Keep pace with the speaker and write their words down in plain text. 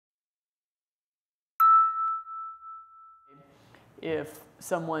if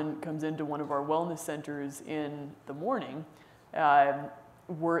someone comes into one of our wellness centers in the morning,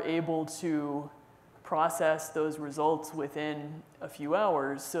 we're able to process those results within a few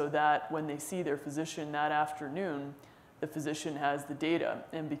hours so that when they see their physician that afternoon, the physician has the data.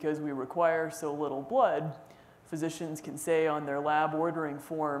 And because we require so little blood, physicians can say on their lab ordering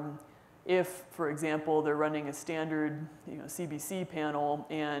form, if, for example, they're running a standard CBC panel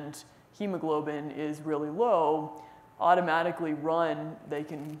and hemoglobin is really low, automatically they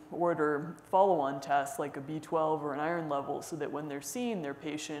can order follow-on tests like a B12 or an iron level so that when they're seeing their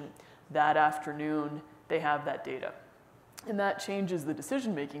patient that afternoon, they have that data. And that changes the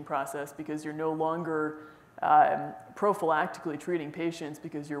decision-making process because you're no longer prophylactically treating patients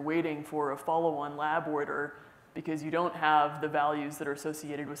because you're waiting for a follow-on lab order because you don't have the values that are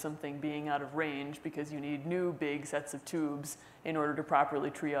associated with something being out of range because you need new big sets of tubes in order to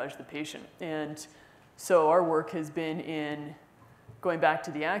properly triage the patient. And so our work has been in, going back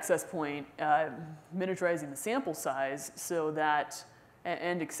to the access point, miniaturizing the sample size so that,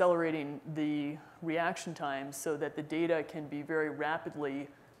 and accelerating the reaction times so that the data can be very rapidly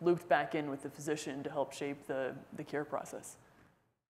looped back in with the physician to help shape the care process.